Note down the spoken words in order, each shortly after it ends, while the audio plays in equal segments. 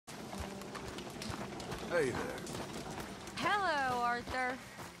Hey there. Hello, Arthur.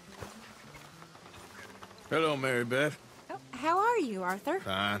 Hello, Mary Beth. Oh, how are you, Arthur?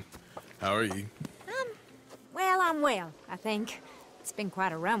 Fine. How are you? Well, I'm well, I think. It's been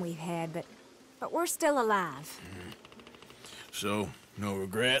quite a run we've had, but we're still alive. So, no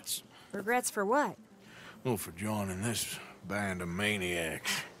regrets? Regrets for what? Well, for joining this band of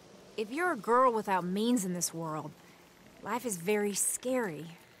maniacs. If you're a girl without means in this world, life is very scary.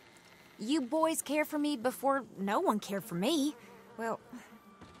 You boys cared for me before no one cared for me. Well,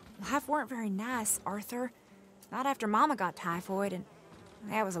 life weren't very nice, Arthur. Not after Mama got typhoid, and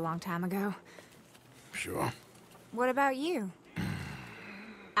that was a long time ago. Sure. What about you?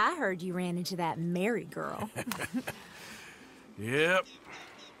 I heard you ran into that Mary girl. Yep.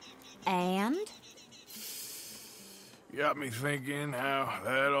 And? Got me thinking how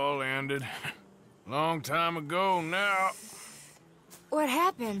that all ended. Long time ago now. What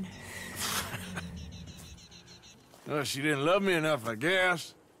happened? Well, she didn't love me enough, I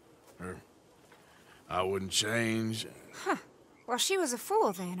guess. Or I wouldn't change. Huh. Well, she was a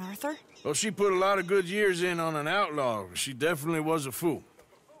fool then, Arthur. Well, she put a lot of good years in on an outlaw. She definitely was a fool.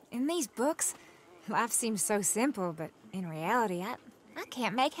 In these books, life seems so simple, but in reality, I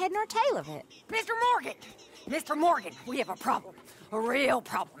can't make head nor tail of it. Mr. Morgan! Mr. Morgan, we have a problem. A real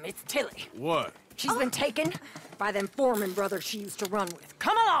problem. It's Tilly. What? She's been taken by them Foreman brothers she used to run with.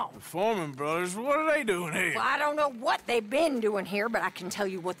 Come along! The Foreman brothers? What are they doing here? Well, I don't know what they've been doing here, but I can tell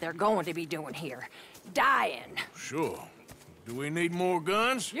you what they're going to be doing here. Dying. Sure. Do we need more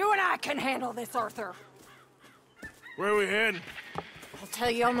guns? You and I can handle this, Arthur. Where are we heading? I'll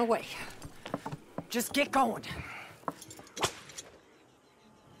tell you on the way. Just get going.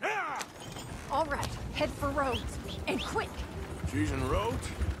 All right, head for Rhodes. And quick. She's in Rhodes?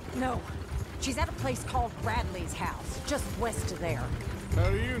 No, she's at a place called Bradley's house, just west of there. How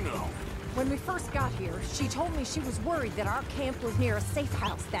do you know? When we first got here, she told me she was worried that our camp was near a safe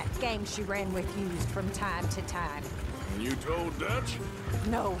house that gang she ran with used from time to time. And you told Dutch?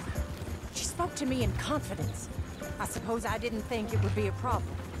 No. She spoke to me in confidence. I suppose I didn't think it would be a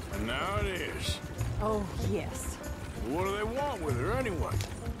problem. And now it is. Oh, yes. What do they want with her anyway?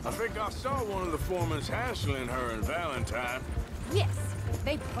 I think I saw one of the foremans hassling her and Valentine. Yes,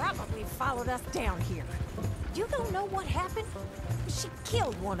 they probably followed us down here. You don't know what happened? She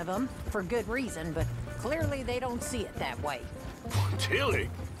killed one of them, for good reason, but clearly they don't see it that way. Tilly?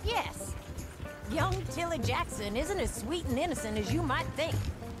 Yes. Young Tilly Jackson isn't as sweet and innocent as you might think.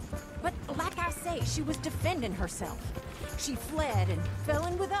 But like I say, she was defending herself. She fled and fell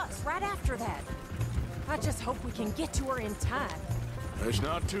in with us right after that. I just hope we can get to her in time. It's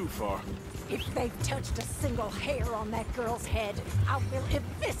not too far. If they've touched a single hair on that girl's head, I will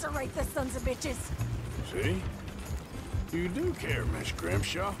eviscerate the sons of bitches. See? You do care, Miss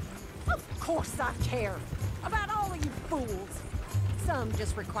Grimshaw. Of course I care. About all of you fools. Some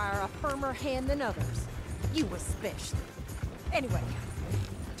just require a firmer hand than others. You especially. Anyway,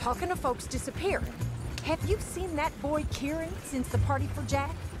 talking to folks disappearing. Have you seen that boy Kieran since the party for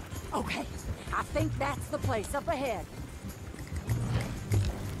Jack? Okay, I think that's the place up ahead.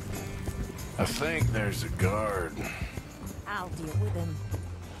 I think there's a guard. I'll deal with him.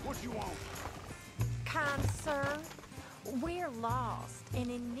 What you want? Kind sir, we're lost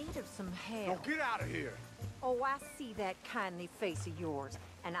and in need of some help. Get out of here. Oh, I see that kindly face of yours,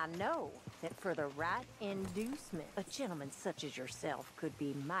 and I know that for the right inducement, a gentleman such as yourself could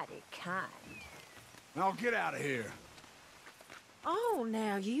be mighty kind. Now get out of here. Oh,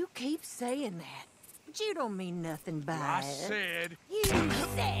 now you keep saying that. But you don't mean nothing by I it. said... You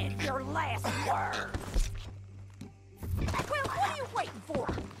said your last word. Well, what are you waiting for?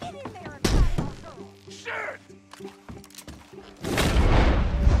 Get in there and fight our girl. Shit!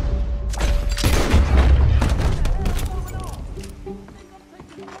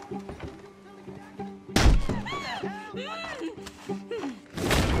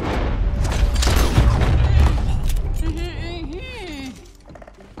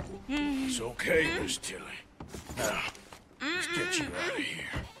 It's okay, Miss Tilly. Now, let's get you out of here.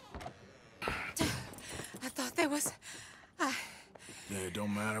 I thought there was... Yeah, it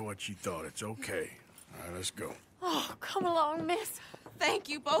don't matter what you thought. It's okay. All right, let's go. Oh, come along, miss. Thank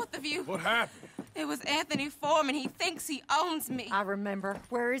you, both of you. What happened? It was Anthony Foreman. He thinks he owns me. I remember.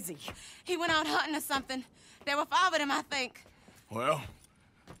 Where is he? He went out hunting or something. There were 5 of them, I think. Well,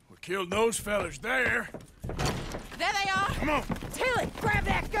 we killed those fellas there. There they are. Come on. Tilly, grab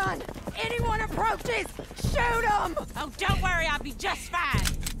that gun! Anyone approaches, shoot them! Oh, don't worry. I'll be just fine.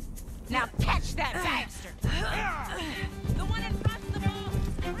 Now catch that bastard. The one in front of the ball.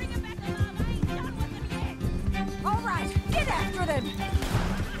 Bring him back alive. I ain't done with him yet. All right, get after them!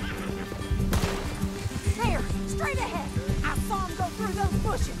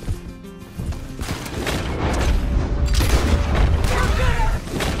 push it! Now get her!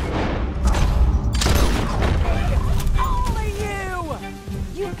 All of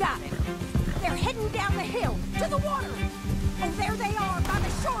you! You got it! They're heading down the hill, to the water! Oh, there they are, by the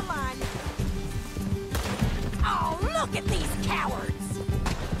shoreline! Oh, look at these cowards!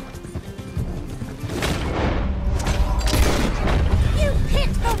 You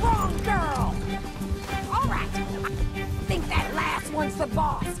picked the wrong girl! All right, I think that last one's the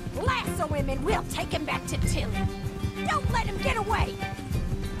boss. Lasso him and we'll take him back to Tilly. Don't let him get away!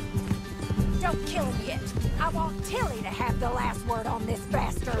 Don't kill him yet. I want Tilly to have the last word on this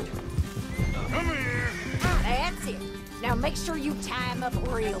bastard. Come here. That's it. Now make sure you tie him up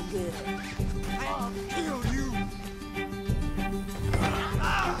real good. I'll kill you.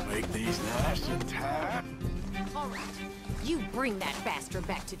 Make these nice and tight. All right. You bring that bastard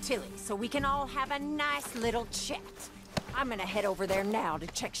back to Tilly so we can all have a nice little chat. I'm gonna head over there now to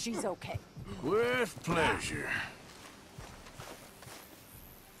check she's okay. With pleasure.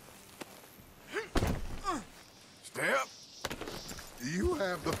 Step. Do you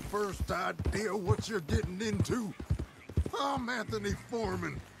have the first idea what you're getting into? I'm Anthony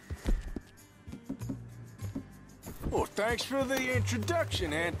Foreman. Well, thanks for the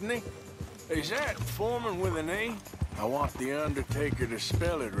introduction, Anthony. Is that Foreman with an E? I want the Undertaker to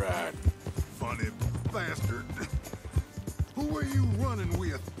spell it right. Funny bastard. Who are you running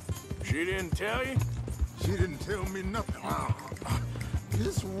with? She didn't tell you? She didn't tell me nothing.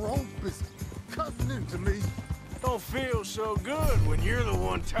 This rope is cutting into me. Don't feel so good when you're the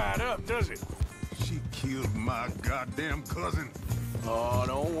one tied up, does it? She killed my goddamn cousin. Oh,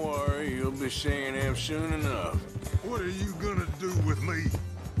 don't worry. You'll be seeing him soon enough. What are you gonna do with me?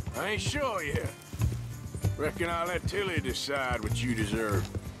 I ain't sure yet. Reckon I'll let Tilly decide what you deserve.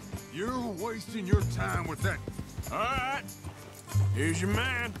 You're wasting your time with that. All right. Here's your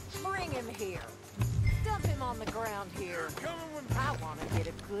man. Bring him here. Dump him on the ground here. I want to get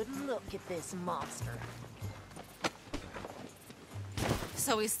a good look at this monster.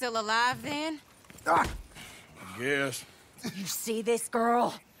 So he's still alive then? I guess. You see this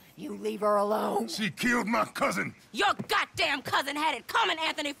girl? You leave her alone. She killed my cousin. Your goddamn cousin had it coming,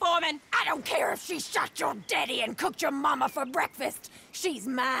 Anthony Foreman! I don't care if she shot your daddy and cooked your mama for breakfast. She's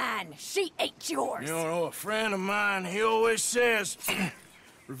mine. She ate yours. You know, a friend of mine, he always says,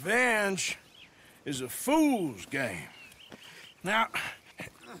 revenge is a fool's game. Now,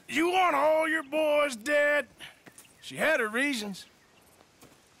 you want all your boys dead? She had her reasons.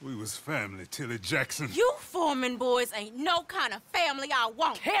 We was family, Tilly Jackson. You Foreman boys ain't no kind of family I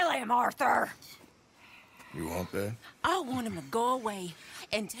want. Kill him, Arthur. You want that? I want him to go away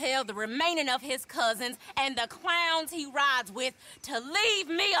and tell the remaining of his cousins and the clowns he rides with to leave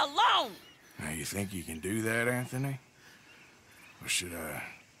me alone. Now, you think you can do that, Anthony? Or should I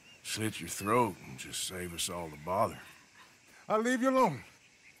slit your throat and just save us all the bother? I'll leave you alone.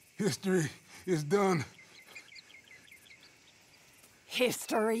 History is done.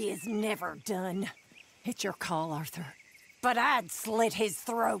 History is never done. It's your call, Arthur. But I'd slit his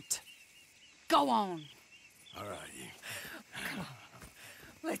throat. Go on. All right, you. Come on.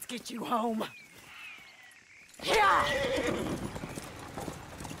 Let's get you home. Yeah!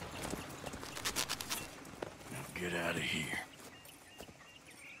 Now get out of here.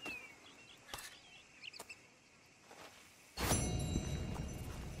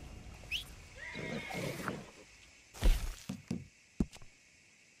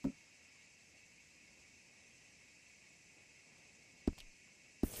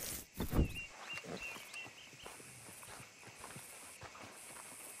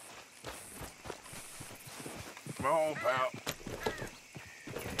 Come on, pal.